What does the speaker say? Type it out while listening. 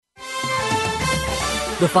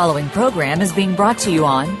The following program is being brought to you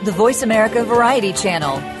on the Voice America Variety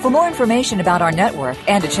Channel. For more information about our network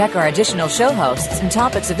and to check our additional show hosts and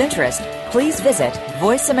topics of interest, please visit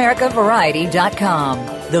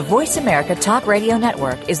voiceamericavariety.com. The Voice America Talk Radio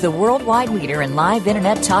Network is the worldwide leader in live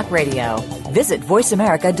Internet talk radio. Visit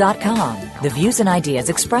voiceamerica.com. The views and ideas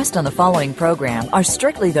expressed on the following program are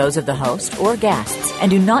strictly those of the host or guests and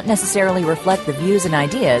do not necessarily reflect the views and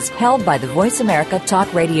ideas held by the Voice America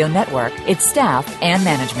Talk Radio Network, its staff, and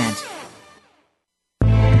management.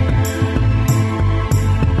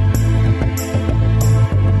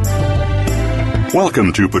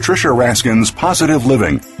 Welcome to Patricia Raskin's Positive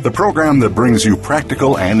Living, the program that brings you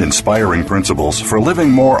practical and inspiring principles for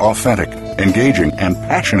living more authentic, engaging, and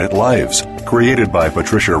passionate lives. Created by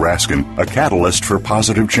Patricia Raskin, a catalyst for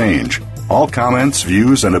positive change. All comments,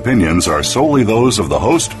 views, and opinions are solely those of the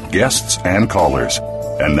host, guests, and callers.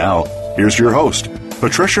 And now, here's your host,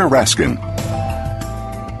 Patricia Raskin.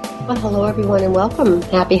 Well, hello, everyone, and welcome.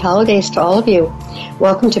 Happy holidays to all of you.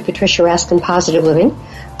 Welcome to Patricia Raskin Positive Living.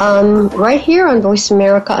 Right here on Voice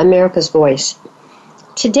America, America's Voice.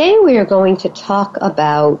 Today we are going to talk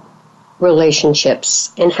about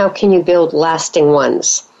relationships and how can you build lasting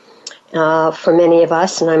ones. For many of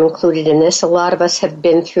us, and I'm included in this, a lot of us have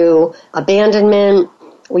been through abandonment,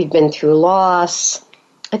 we've been through loss.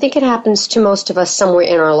 I think it happens to most of us somewhere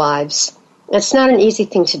in our lives. It's not an easy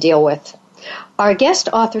thing to deal with. Our guest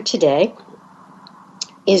author today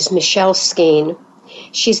is Michelle Skeen.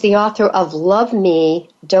 She's the author of Love Me,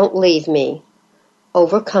 Don't Leave Me,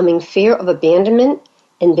 Overcoming Fear of Abandonment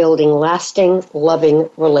and Building Lasting, Loving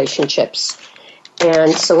Relationships.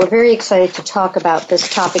 And so we're very excited to talk about this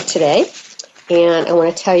topic today. And I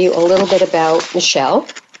want to tell you a little bit about Michelle.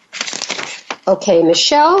 Okay,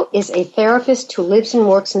 Michelle is a therapist who lives and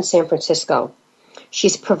works in San Francisco.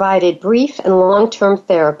 She's provided brief and long-term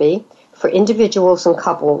therapy for individuals and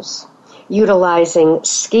couples, utilizing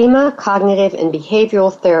schema, cognitive, and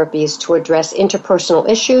behavioral therapies to address interpersonal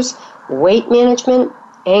issues, weight management,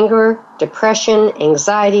 anger, depression,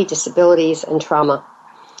 anxiety, disabilities, and trauma.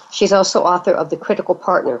 She's also author of The Critical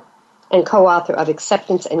Partner and co-author of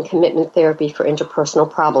Acceptance and Commitment Therapy for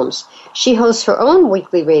Interpersonal Problems. She hosts her own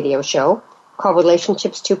weekly radio show called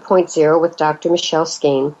Relationships 2.0 with Dr. Michelle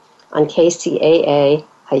Skeen on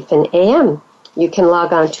KCAA-AM. You can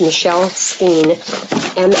log on to Michelle Skeen,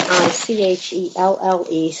 Michelle,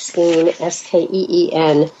 Skeen,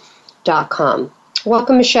 Skeen.com.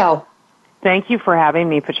 Welcome, Michelle. Thank you for having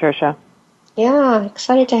me, Patricia. Yeah,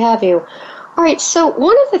 excited to have you. All right, so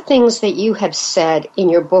one of the things that you have said in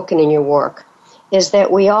your book and in your work is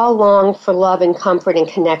that we all long for love and comfort and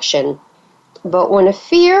connection, but when a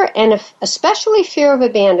fear, and especially fear of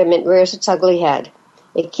abandonment, rears its ugly head,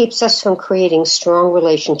 it keeps us from creating strong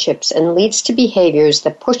relationships and leads to behaviors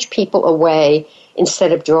that push people away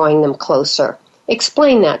instead of drawing them closer.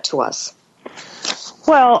 Explain that to us.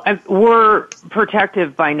 Well, we're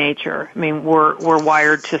protective by nature. I mean, we're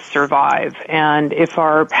wired to survive. And if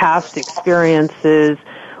our past experiences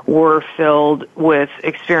were filled with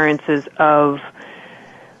experiences of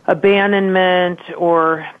abandonment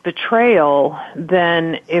or betrayal,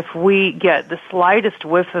 then if we get the slightest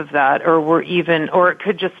whiff of that, or it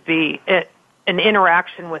could just be an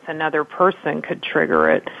interaction with another person could trigger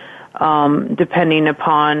it, depending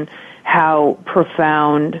upon how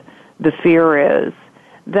profound the fear is,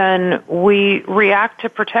 then we react to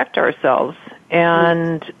protect ourselves.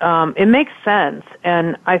 And it makes sense.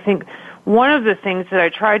 And I think one of the things that I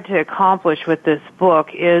tried to accomplish with this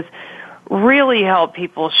book is really help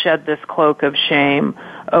people shed this cloak of shame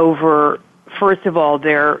over, first of all,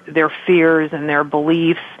 their fears and their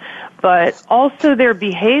beliefs, but also their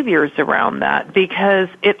behaviors around that, because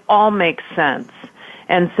it all makes sense.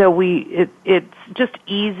 And so it's just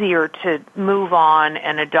easier to move on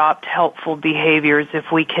and adopt helpful behaviors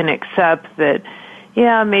if we can accept that,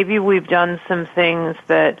 yeah, maybe we've done some things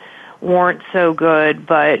that weren't so good,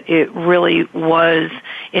 but it really was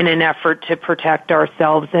in an effort to protect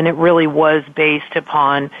ourselves, and it really was based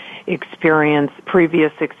upon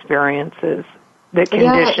previous experiences that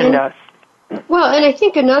conditioned us. Well, and I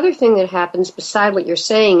think another thing that happens beside what you're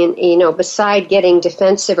saying, and beside getting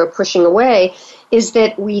defensive or pushing away, is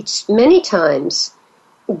that we many times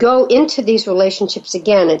go into these relationships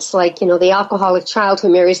again. It's like, the alcoholic child who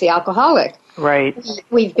marries the alcoholic. Right.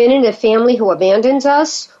 We've been in a family who abandons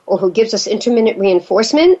us or who gives us intermittent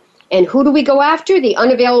reinforcement, and who do we go after? The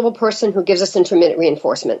unavailable person who gives us intermittent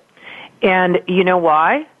reinforcement. And you know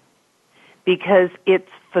why? Because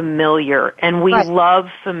it's familiar, and we love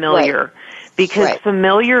familiar. Right. Because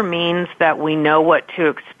familiar means that we know what to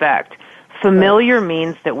expect. Familiar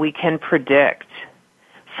means that we can predict.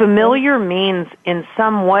 familiar means in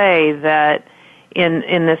some way that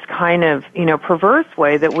in this kind of, perverse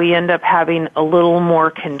way that we end up having a little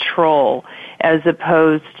more control as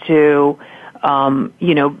opposed to,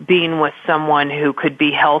 being with someone who could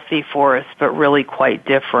be healthy for us but really quite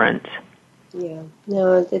different. Yeah,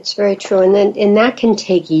 no, that's very true. And that can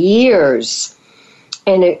take years.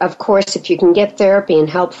 And of course, if you can get therapy and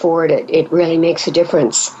help for it, it really makes a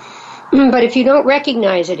difference. But if you don't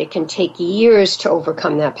recognize it, it can take years to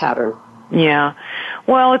overcome that pattern. Yeah.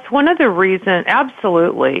 Well, it's one of the reasons,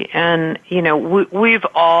 absolutely. And, we've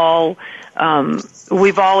all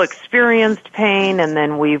experienced pain, and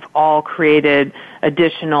then we've all created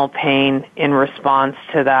additional pain in response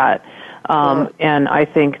to that. And I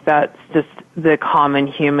think that's just the common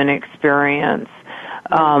human experience.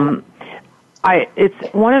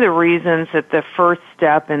 It's one of the reasons that the first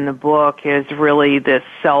step in the book is really this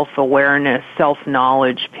self-awareness,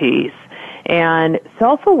 self-knowledge piece. And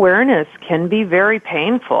self-awareness can be very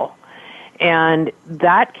painful. And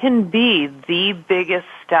that can be the biggest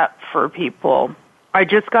step for people. I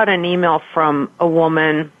just got an email from a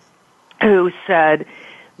woman who said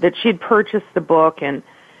that she'd purchased the book and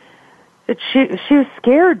that she was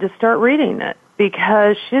scared to start reading it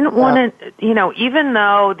because she didn't want to, even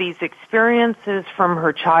though these experiences from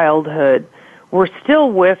her childhood were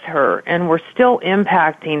still with her and were still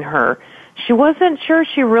impacting her, she wasn't sure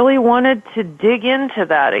she really wanted to dig into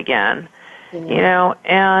that again,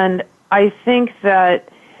 and I think that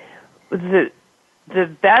the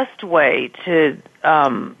best way to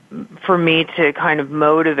for me to kind of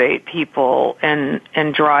motivate people and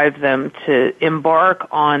drive them to embark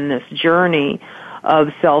on this journey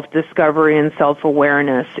of self-discovery and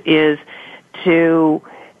self-awareness is to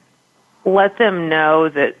let them know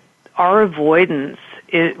that our avoidance,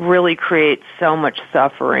 it really creates so much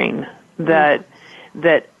suffering, that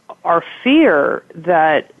our fear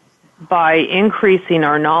that by increasing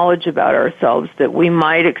our knowledge about ourselves that we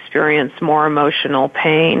might experience more emotional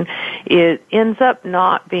pain, it ends up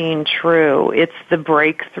not being true. It's the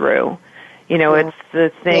breakthrough. It's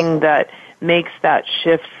the thing that makes that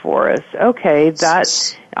shift for us. Okay,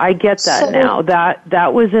 I get that now.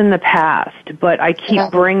 That was in the past, but I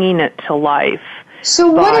keep bringing it to life.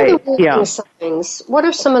 So what are the warning signs? What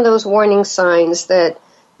are some of those warning signs that,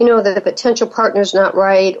 that the potential partner's not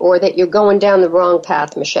right or that you're going down the wrong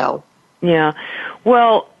path, Michelle? Yeah.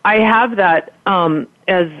 Well, I have that,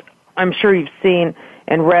 as I'm sure you've seen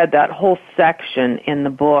and read that whole section in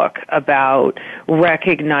the book about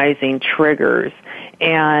recognizing triggers.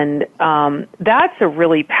 And that's a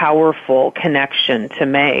really powerful connection to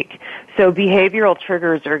make. So behavioral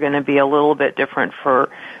triggers are going to be a little bit different for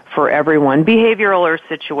everyone. Behavioral or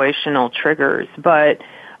situational triggers, but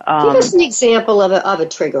give us an example of a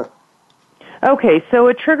trigger. Okay, so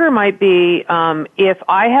a trigger might be if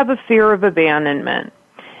I have a fear of abandonment,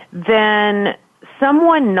 then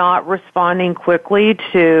someone not responding quickly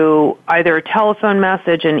to either a telephone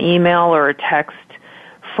message, an email, or a text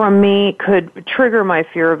from me could trigger my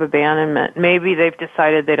fear of abandonment. Maybe they've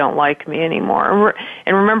decided they don't like me anymore.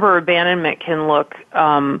 And remember, abandonment can look,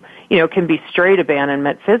 can be straight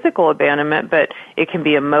abandonment, physical abandonment, but it can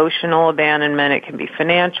be emotional abandonment, it can be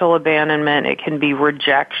financial abandonment, it can be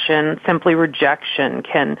rejection. Simply rejection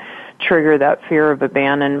can trigger that fear of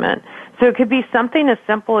abandonment. So it could be something as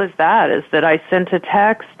simple as that, is that I sent a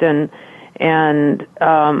text and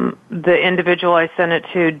the individual I sent it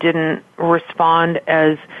to didn't respond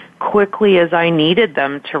as quickly as I needed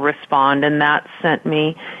them to respond, and that sent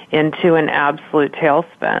me into an absolute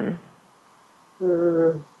tailspin.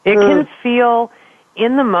 It can feel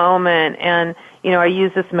in the moment, and, I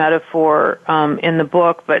use this metaphor in the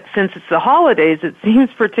book, but since it's the holidays, it seems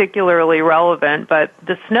particularly relevant, but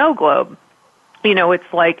the snow globe,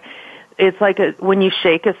 it's like when you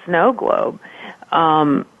shake a snow globe.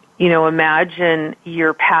 Imagine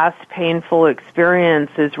your past painful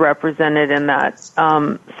experience is represented in that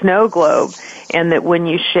snow globe, and that when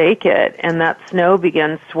you shake it and that snow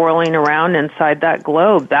begins swirling around inside that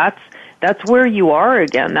globe, that's where you are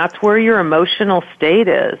again. That's where your emotional state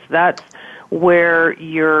is. That's where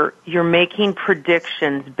you're making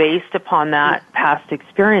predictions based upon that past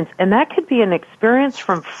experience. And that could be an experience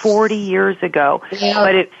from 40 years ago,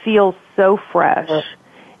 but it feels so fresh.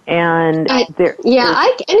 And I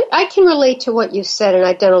can relate to what you said, and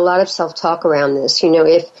I've done a lot of self-talk around this.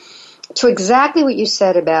 To exactly what you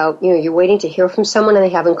said about, you're waiting to hear from someone and they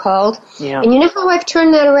haven't called. Yeah. And you know how I've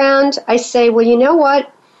turned that around? I say, well, you know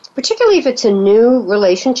what? Particularly if it's a new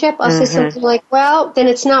relationship, I'll say something like, well, then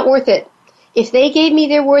it's not worth it. If they gave me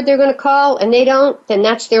their word they're going to call and they don't, then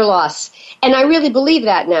that's their loss. And I really believe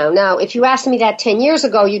that now. Now, if you asked me that 10 years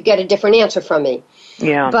ago, you'd get a different answer from me.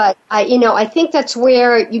 Yeah. But I think that's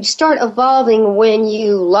where you start evolving when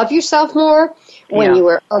you love yourself more, when you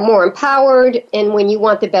are more empowered, and when you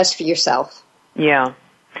want the best for yourself. Yeah.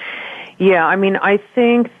 Yeah, I mean, I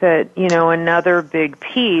think that, another big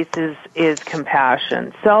piece is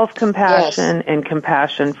compassion, self-compassion and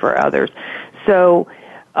compassion for others. So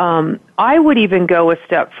I would even go a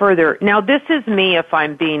step further. Now, this is me if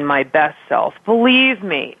I'm being my best self. Believe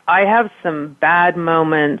me, I have some bad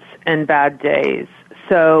moments and bad days.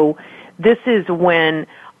 So this is when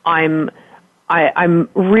I'm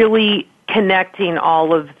really connecting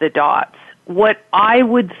all of the dots. What I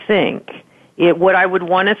would think, what I would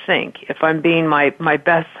want to think if I'm being my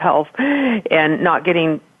best self and not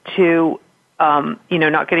getting too,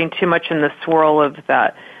 not getting too much in the swirl of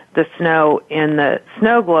the snow in the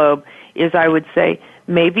snow globe, is I would say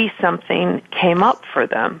maybe something came up for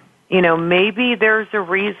them. Maybe there's a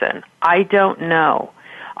reason. I don't know.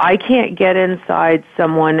 I can't get inside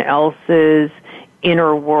someone else's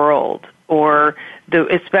inner world, or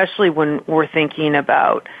especially when we're thinking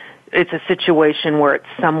about it's a situation where it's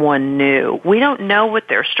someone new. We don't know what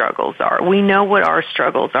their struggles are. We know what our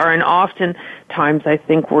struggles are, and oftentimes I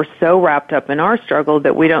think we're so wrapped up in our struggle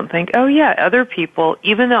that we don't think, oh yeah, other people,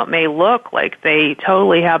 even though it may look like they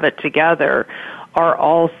totally have it together, are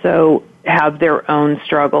also have their own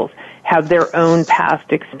struggles, have their own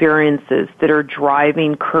past experiences that are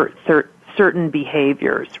driving certain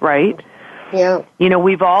behaviors, right? Yeah.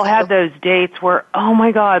 We've all had those dates where, oh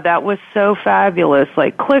my God, that was so fabulous.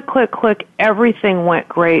 Like, click, click, click, everything went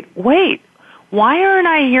great. Wait, why aren't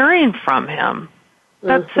I hearing from him?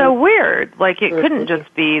 That's so weird. Like, it couldn't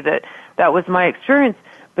just be that was my experience,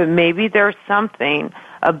 but maybe there's something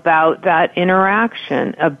about that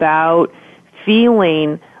interaction, about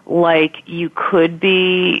feeling like you could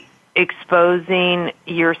be exposing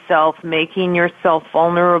yourself, making yourself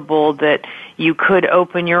vulnerable, that you could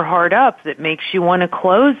open your heart up, that makes you want to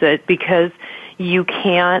close it because you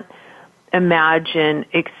can't imagine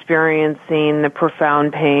experiencing the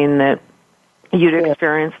profound pain that you'd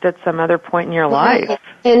experienced at some other point in your life.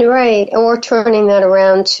 And or turning that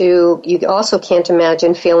around to, you also can't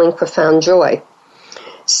imagine feeling profound joy.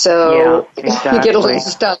 So exactly. You get a little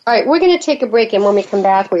stuck. All right, we're going to take a break, and when we come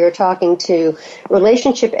back, we are talking to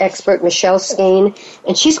relationship expert Michelle Skeen,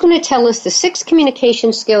 and she's going to tell us the 6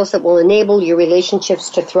 communication skills that will enable your relationships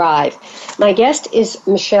to thrive. My guest is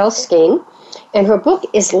Michelle Skeen, and her book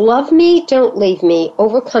is Love Me, Don't Leave Me,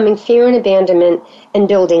 Overcoming Fear and Abandonment and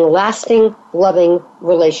Building Lasting, Loving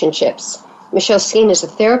Relationships. Michelle Skeen is a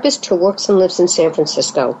therapist who works and lives in San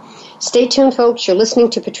Francisco. Stay tuned, folks. You're listening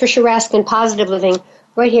to Patricia Raskin, Positive Living,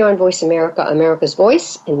 right here on Voice America, America's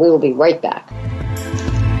Voice, and we will be right back.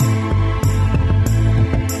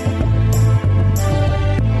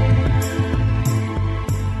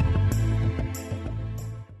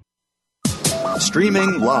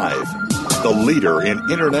 Streaming live, the leader in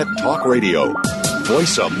Internet Talk Radio,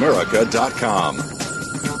 voiceamerica.com.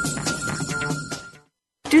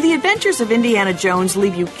 Do the adventures of Indiana Jones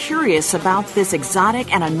leave you curious about this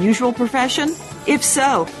exotic and unusual profession? If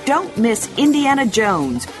so, don't miss Indiana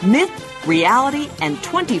Jones, Myth, Reality, and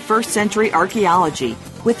 21st Century Archaeology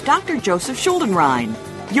with Dr. Joseph Schuldenrein.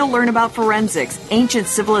 You'll learn about forensics, ancient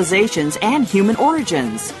civilizations, and human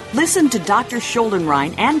origins. Listen to Dr.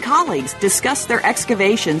 Schuldenrein and colleagues discuss their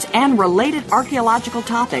excavations and related archaeological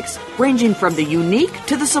topics, ranging from the unique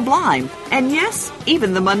to the sublime, and yes,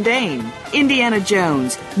 even the mundane. Indiana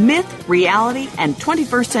Jones, Myth, Reality, and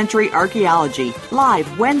 21st Century Archaeology,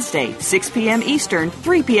 live Wednesday, 6 p.m. Eastern,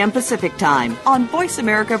 3 p.m. Pacific Time, on Voice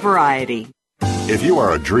America Variety. If you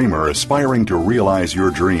are a dreamer aspiring to realize your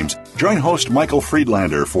dreams, join host Michael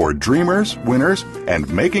Friedlander for Dreamers, Winners,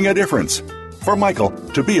 and Making a Difference. For Michael,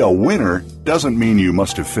 to be a winner doesn't mean you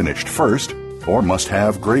must have finished first or must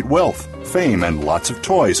have great wealth, fame, and lots of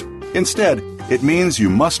toys. Instead, it means you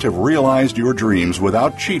must have realized your dreams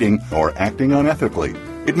without cheating or acting unethically.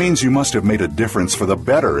 It means you must have made a difference for the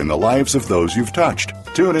better in the lives of those you've touched.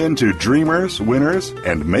 Tune in to Dreamers, Winners,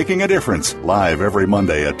 and Making a Difference, live every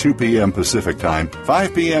Monday at 2 p.m. Pacific Time,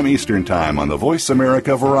 5 p.m. Eastern Time on the Voice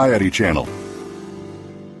America Variety Channel.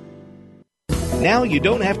 Now you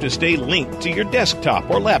don't have to stay linked to your desktop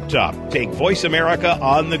or laptop. Take Voice America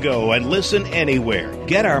on the go and listen anywhere.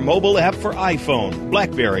 Get our mobile app for iPhone,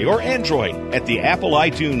 BlackBerry, or Android at the Apple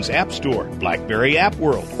iTunes App Store, BlackBerry App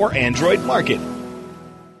World, or Android Market.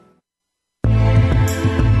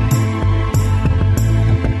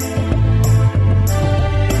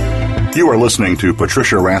 You are listening to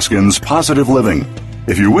Patricia Raskin's Positive Living.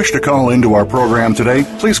 If you wish to call into our program today,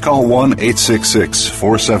 please call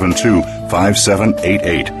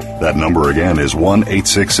 1-866-472-5788. That number again is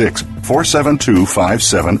 1-866-472-5788.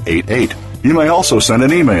 888-472-5788. You may also send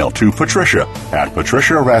an email to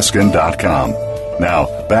patricia@patriciaraskin.com.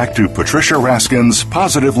 Now, back to Patricia Raskin's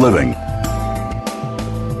Positive Living.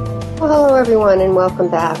 Well, hello, everyone, and welcome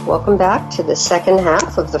back. Welcome back to the second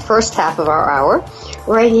half of the first half of our hour,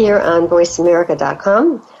 right here on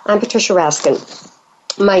voiceamerica.com. I'm Patricia Raskin.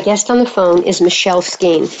 My guest on the phone is Michelle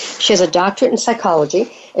Skeen. She has a doctorate in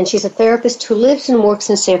psychology, and she's a therapist who lives and works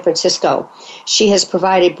in San Francisco. She has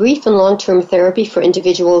provided brief and long-term therapy for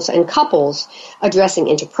individuals and couples addressing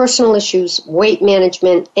interpersonal issues, weight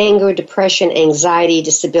management, anger, depression, anxiety,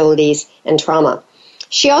 disabilities, and trauma.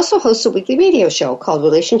 She also hosts a weekly radio show called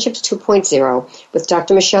Relationships 2.0 with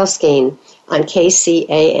Dr. Michelle Skeen on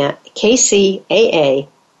KCAA-AM.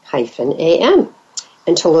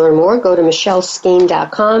 And to learn more, go to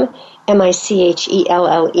michelleskeen.com,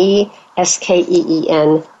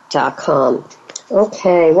 MICHELLESKEEN.com.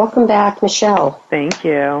 Okay, welcome back, Michelle. Thank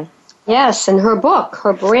you. Yes, and her book,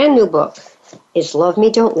 her brand new book, is Love Me,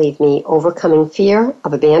 Don't Leave Me, Overcoming Fear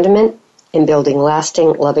of Abandonment and Building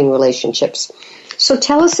Lasting, Loving Relationships. So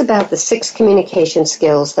tell us about the 6 communication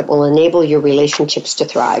skills that will enable your relationships to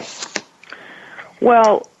thrive.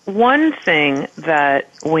 Well, one thing that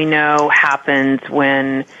we know happens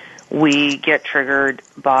when we get triggered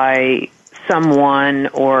by someone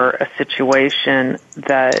or a situation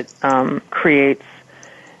that creates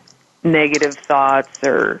negative thoughts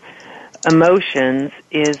or emotions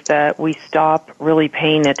is that we stop really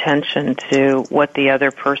paying attention to what the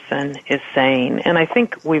other person is saying. And I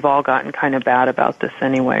think we've all gotten kind of bad about this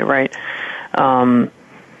anyway, right?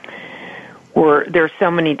 There's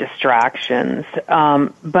so many distractions,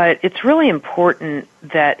 but it's really important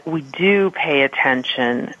that we do pay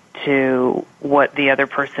attention to what the other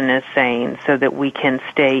person is saying so that we can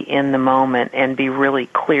stay in the moment and be really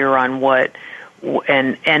clear on what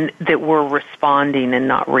and that we're responding and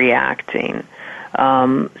not reacting.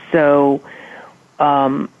 So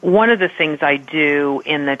one of the things I do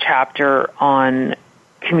in the chapter on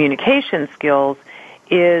communication skills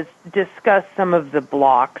is discuss some of the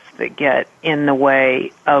blocks that get in the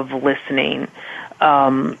way of listening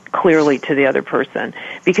clearly to the other person.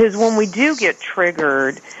 Because when we do get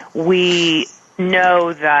triggered, we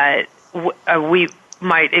know that we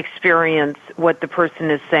might experience what the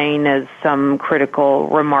person is saying as some critical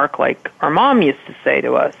remark like our mom used to say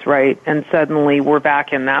to us, right? And suddenly we're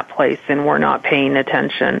back in that place and we're not paying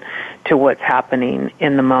attention to what's happening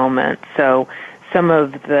in the moment. So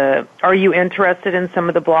are you interested in some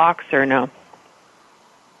of the blocks or no?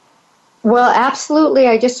 Well, absolutely.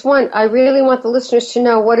 I really want the listeners to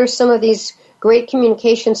know what are some of these great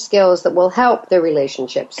communication skills that will help their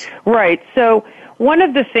relationships. Right. So one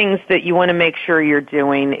of the things that you want to make sure you're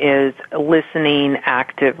doing is listening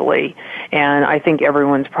actively. And I think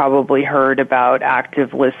everyone's probably heard about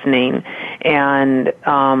active listening. And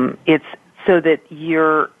it's so that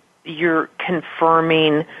you're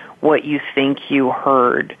confirming what you think you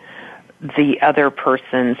heard the other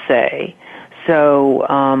person say. So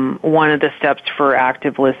one of the steps for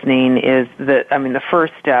active listening is the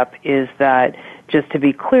first step is that, just to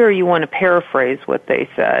be clear, you want to paraphrase what they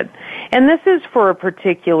said. And this is for a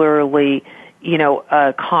particularly,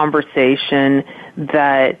 a conversation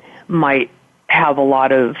that might have a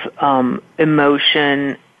lot of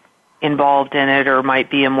emotion involved in it or might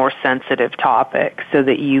be a more sensitive topic, so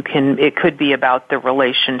that it could be about the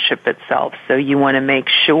relationship itself. So you want to make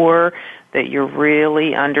sure that you're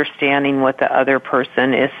really understanding what the other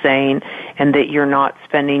person is saying and that you're not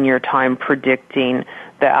spending your time predicting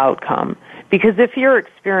the outcome. Because if your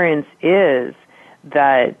experience is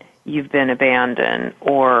that you've been abandoned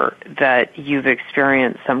or that you've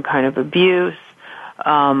experienced some kind of abuse,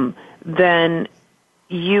 then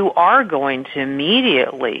you are going to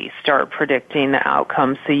immediately start predicting the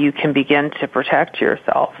outcome so you can begin to protect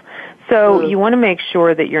yourself. So you want to make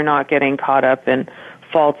sure that you're not getting caught up in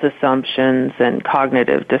false assumptions and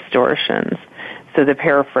cognitive distortions. So the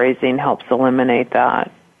paraphrasing helps eliminate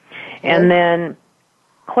that. And then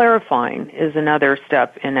clarifying is another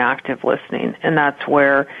step in active listening, and that's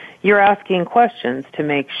where you're asking questions to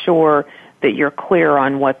make sure that you're clear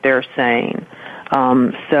on what they're saying.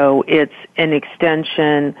 So it's an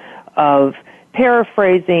extension of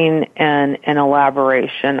paraphrasing and an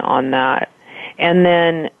elaboration on that. And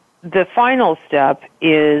then the final step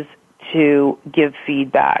is to give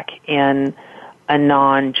feedback in a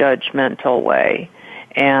non-judgmental way.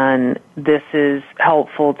 And this is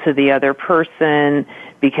helpful to the other person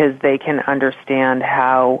because they can understand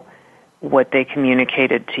how what they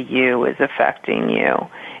communicated to you is affecting you.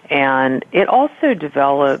 And it also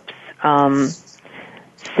develops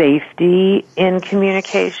safety in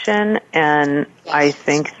communication, and I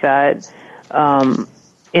think that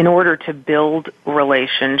in order to build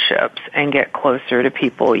relationships and get closer to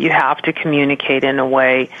people, you have to communicate in a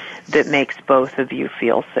way that makes both of you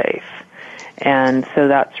feel safe. And so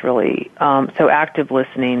that's really, so active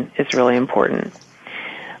listening is really important.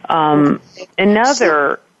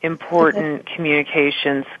 Another important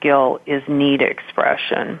communication skill is need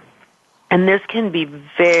expression. And this can be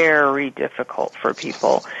very difficult for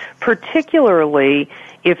people, particularly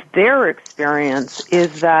if their experience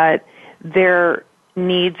is that their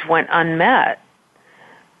needs went unmet.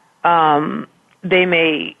 They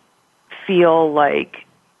may feel like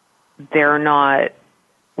they're not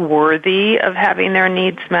worthy of having their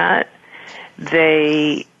needs met.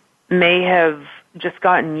 They may have just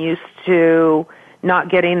gotten used to not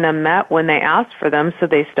getting them met when they ask for them, so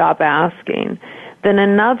they stop asking. Then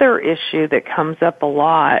another issue that comes up a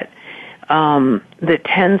lot, that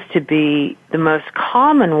tends to be the most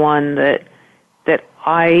common one that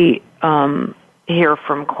I hear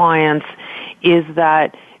from clients, is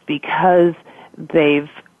that because they've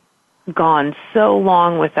gone so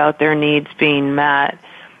long without their needs being met,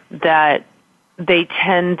 that they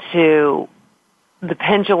tend to, the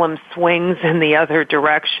pendulum swings in the other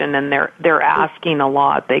direction, and they're asking a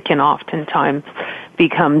lot. They can oftentimes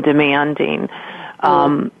become demanding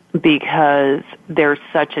because there's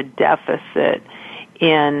such a deficit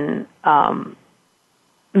in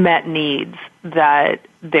met needs that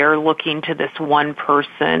they're looking to this one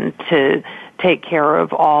person to take care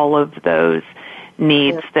of all of those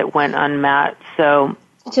needs that went unmet. So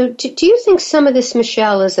do you think some of this,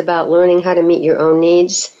 Michelle, is about learning how to meet your own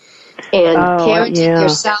needs and parenting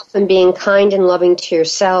yourself and being kind and loving to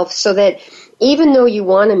yourself, so that even though you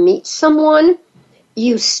want to meet someone,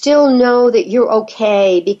 you still know that you're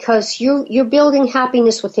okay because you're building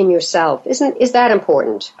happiness within yourself? Is that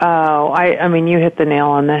important? Oh, I mean, you hit the nail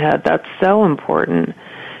on the head. That's so important.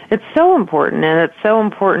 It's so important, and it's so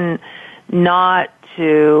important not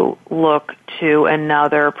to look to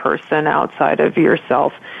another person outside of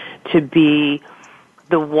yourself to be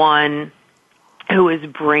the one who is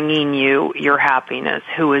bringing you your happiness,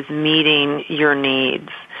 who is meeting your needs.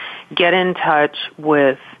 Get in touch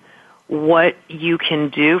with what you can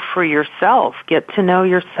do for yourself. Get to know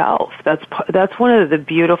yourself. That's one of the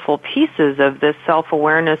beautiful pieces of this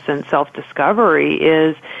self-awareness and self-discovery,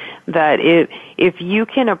 is that if you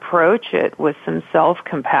can approach it with some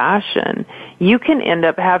self-compassion, you can end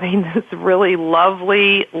up having this really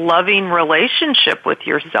lovely, loving relationship with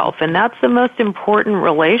yourself. And that's the most important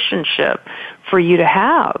relationship for you to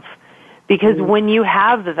have. Because when you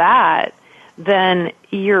have that, then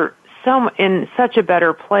you're in such a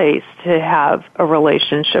better place to have a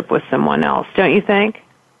relationship with someone else, don't you think?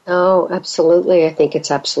 Oh, absolutely. I think it's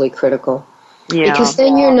absolutely critical. Yeah. Because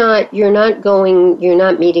then you're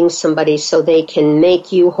not meeting somebody so they can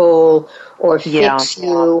make you whole or fix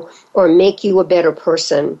you or make you a better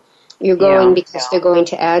person. You're going because they're going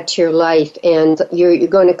to add to your life, and you're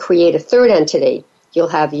going to create a third entity. You'll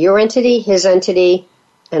have your entity, his entity,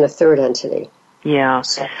 and a third entity. Yeah.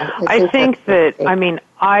 So I think that, I mean,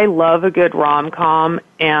 I love a good rom-com,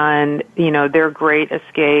 and, they're great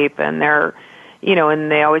escape, and they're,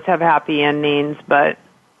 and they always have happy endings, but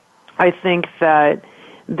I think that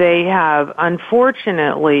they have,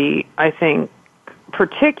 unfortunately, I think,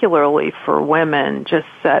 particularly for women, just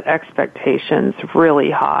set expectations really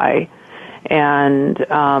high, and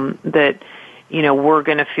that, we're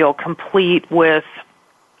going to feel complete with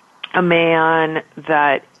a man,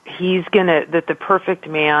 that that the perfect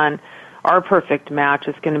man, our perfect match,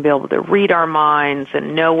 is going to be able to read our minds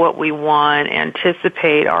and know what we want,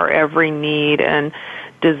 anticipate our every need and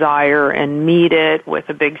desire, and meet it with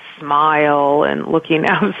a big smile and looking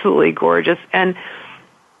absolutely gorgeous. And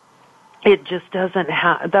it just doesn't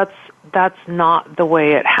that's not the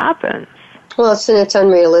way it happens. Well, it's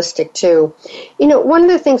unrealistic, too. One of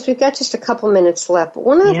the things, we've got just a couple minutes left, but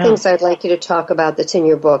one of the things I'd like you to talk about that's in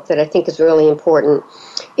your book that I think is really important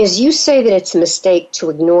is you say that it's a mistake to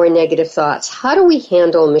ignore negative thoughts. How do we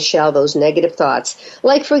handle, Michelle, those negative thoughts?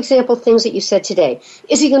 Like, for example, things that you said today.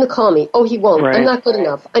 Is he going to call me? Oh, he won't. Right. I'm not good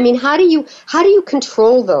enough. I mean, how do you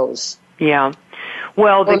control those? Yeah.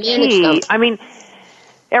 Well, the key,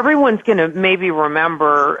 everyone's going to maybe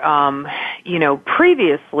remember,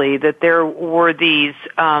 previously that there were these,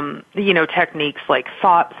 techniques like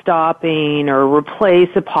thought stopping or replace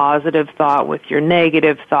a positive thought with your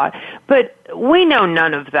negative thought. But we know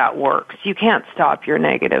none of that works. You can't stop your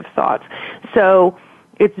negative thoughts. So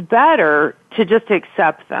it's better to just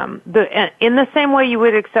accept them in the same way you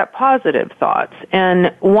would accept positive thoughts.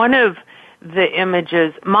 And one of the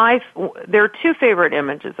images. There are two favorite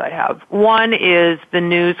images I have. One is the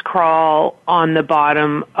news crawl on the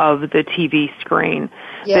bottom of the TV screen.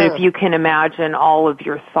 Yeah. That if you can imagine all of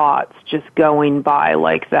your thoughts just going by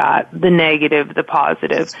like that, the negative, the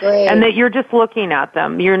positive, and that you're just looking at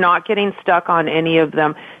them. You're not getting stuck on any of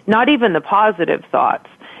them, not even the positive thoughts.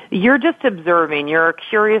 You're just observing. You're a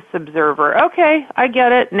curious observer. Okay, I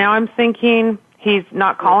get it. Now I'm thinking, he's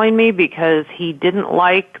not calling me because he didn't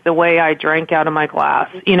like the way I drank out of my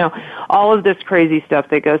glass. You know, all of this crazy stuff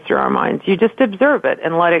that goes through our minds. You just observe it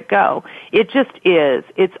and let it go. It just is.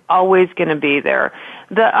 It's always going to be there.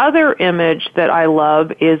 The other image that I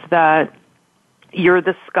love is that you're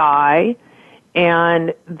the sky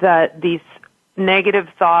and that these negative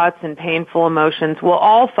thoughts and painful emotions, well,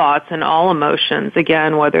 all thoughts and all emotions,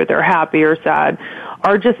 again, whether they're happy or sad,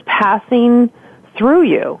 are just passing through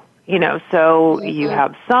you. You know, so you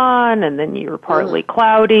have sun, and then you're partly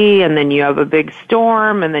cloudy, and then you have a big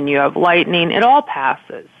storm, and then you have lightning. It all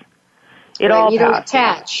passes. It all passes.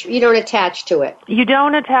 You don't attach to it. You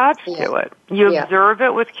don't attach to it. You observe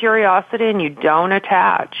it with curiosity, and you don't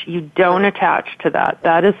attach. You don't attach to that.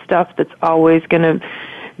 That is stuff that's always going to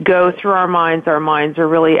go through our minds. Our minds are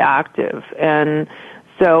really active, and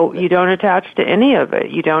so you don't attach to any of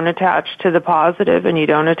it. You don't attach to the positive, and you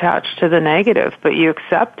don't attach to the negative, but you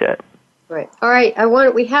accept it. Right. All right.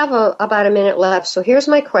 We have about a minute left, so here's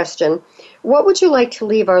my question. What would you like to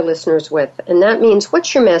leave our listeners with? And that means,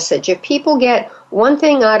 what's your message? If people get one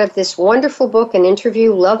thing out of this wonderful book and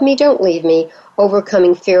interview, Love Me, Don't Leave Me,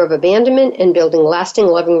 Overcoming Fear of Abandonment and Building Lasting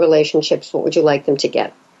Loving Relationships, what would you like them to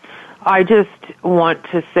get? I just want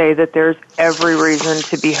to say that there's every reason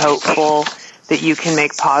to be hopeful, that you can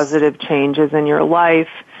make positive changes in your life,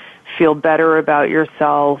 feel better about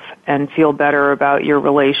yourself, and feel better about your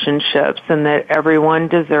relationships, and that everyone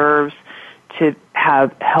deserves to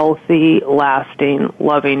have healthy, lasting,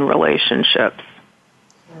 loving relationships.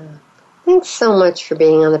 Thanks so much for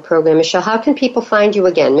being on the program, Michelle. How can people find you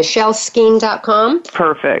again? MichelleSkeen.com?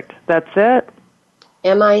 Perfect. That's it.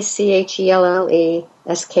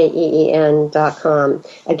 MichelleSkeen.com.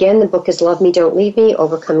 Again, the book is Love Me, Don't Leave Me,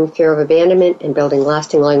 Overcoming Fear of Abandonment and Building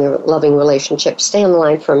Lasting Loving Relationships. Stay on the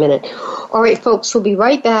line for a minute. All right, folks, we'll be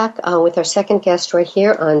right back with our second guest right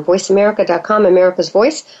here on VoiceAmerica.com, America's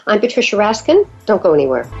Voice. I'm Patricia Raskin. Don't go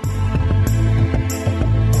anywhere.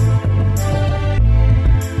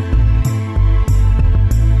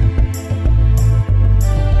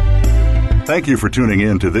 Thank you for tuning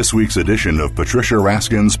in to this week's edition of Patricia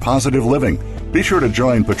Raskin's Positive Living. Be sure to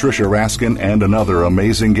join Patricia Raskin and another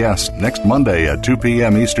amazing guest next Monday at 2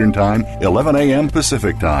 p.m. Eastern Time, 11 a.m.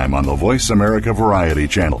 Pacific Time on the Voice America Variety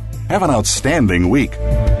Channel. Have an outstanding week.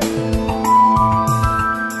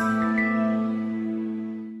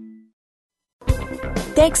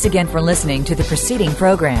 Thanks again for listening to the preceding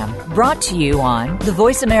program, brought to you on the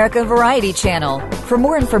Voice America Variety Channel. For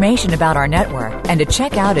more information about our network and to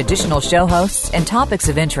check out additional show hosts and topics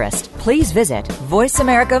of interest, please visit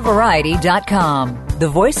voiceamericavariety.com. The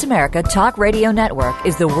Voice America Talk Radio Network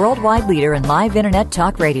is the worldwide leader in live Internet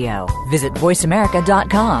talk radio. Visit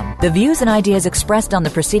voiceamerica.com. The views and ideas expressed on the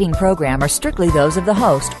preceding program are strictly those of the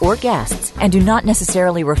host or guests and do not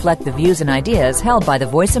necessarily reflect the views and ideas held by the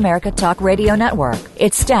Voice America Talk Radio Network,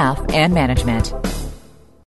 its staff, and management.